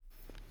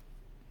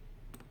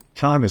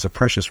Time is a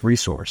precious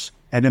resource,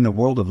 and in the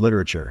world of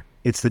literature,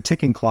 it's the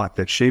ticking clock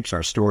that shapes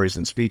our stories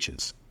and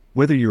speeches.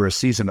 Whether you're a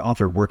seasoned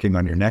author working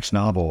on your next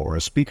novel or a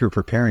speaker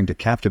preparing to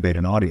captivate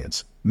an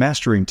audience,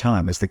 mastering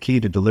time is the key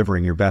to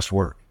delivering your best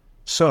work.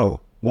 So,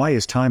 why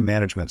is time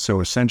management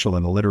so essential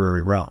in the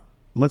literary realm?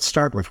 Let's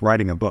start with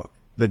writing a book.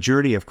 The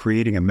journey of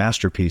creating a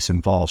masterpiece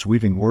involves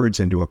weaving words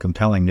into a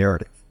compelling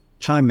narrative.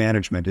 Time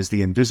management is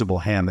the invisible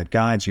hand that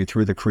guides you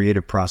through the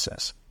creative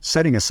process.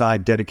 Setting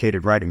aside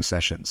dedicated writing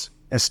sessions,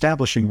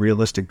 establishing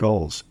realistic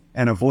goals,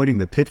 and avoiding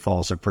the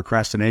pitfalls of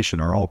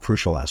procrastination are all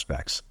crucial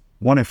aspects.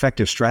 One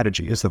effective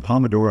strategy is the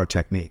Pomodoro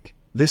technique.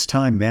 This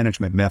time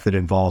management method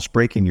involves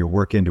breaking your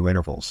work into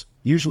intervals,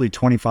 usually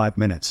 25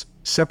 minutes,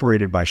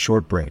 separated by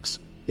short breaks.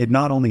 It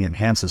not only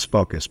enhances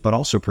focus but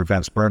also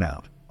prevents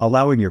burnout,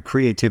 allowing your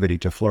creativity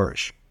to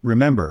flourish.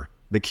 Remember,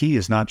 the key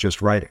is not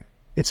just writing.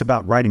 It's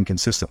about writing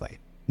consistently.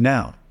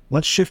 Now,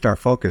 let's shift our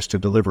focus to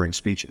delivering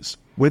speeches.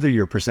 Whether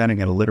you're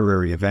presenting at a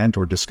literary event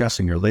or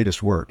discussing your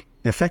latest work,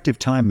 effective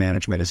time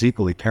management is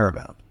equally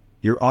paramount.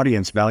 Your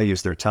audience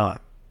values their time,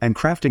 and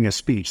crafting a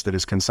speech that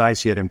is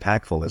concise yet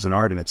impactful is an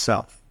art in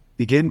itself.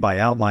 Begin by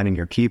outlining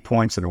your key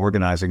points and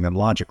organizing them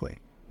logically.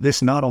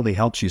 This not only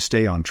helps you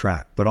stay on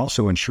track, but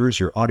also ensures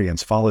your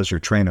audience follows your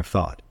train of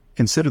thought.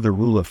 Consider the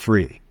rule of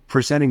three.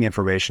 Presenting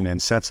information in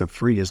sets of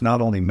three is not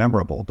only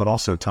memorable but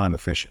also time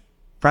efficient.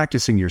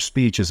 Practicing your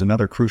speech is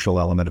another crucial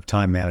element of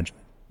time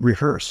management.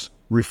 Rehearse,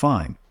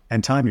 refine,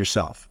 and time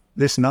yourself.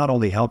 This not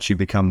only helps you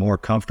become more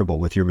comfortable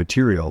with your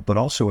material but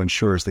also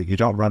ensures that you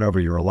don't run over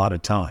your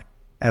allotted time.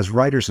 As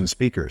writers and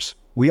speakers,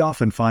 we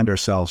often find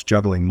ourselves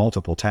juggling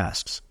multiple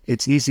tasks.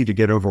 It's easy to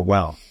get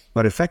overwhelmed,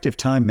 but effective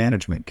time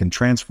management can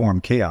transform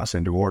chaos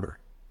into order.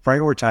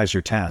 Prioritize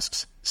your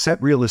tasks,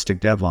 set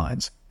realistic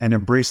deadlines, and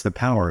embrace the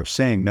power of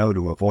saying no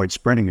to avoid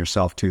spreading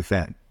yourself too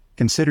thin.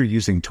 Consider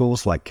using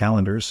tools like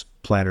calendars,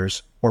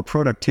 planners, or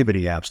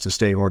productivity apps to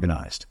stay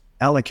organized.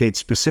 Allocate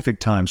specific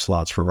time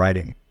slots for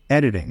writing,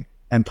 editing,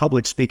 and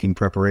public speaking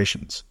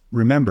preparations.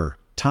 Remember,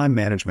 time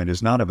management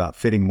is not about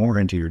fitting more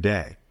into your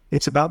day.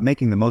 It's about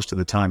making the most of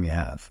the time you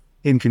have.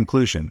 In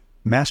conclusion,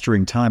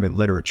 mastering time in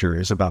literature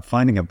is about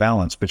finding a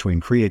balance between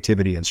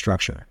creativity and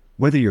structure.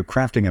 Whether you're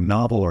crafting a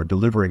novel or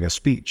delivering a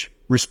speech,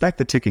 respect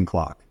the ticking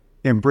clock.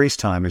 Embrace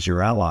time as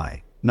your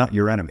ally, not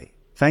your enemy.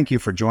 Thank you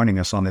for joining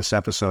us on this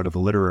episode of the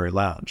Literary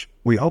Lounge.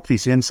 We hope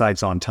these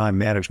insights on time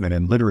management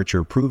in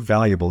literature prove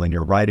valuable in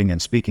your writing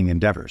and speaking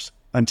endeavors.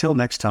 Until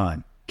next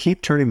time,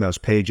 keep turning those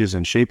pages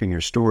and shaping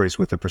your stories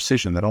with the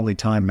precision that only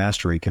time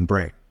mastery can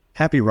bring.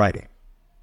 Happy writing!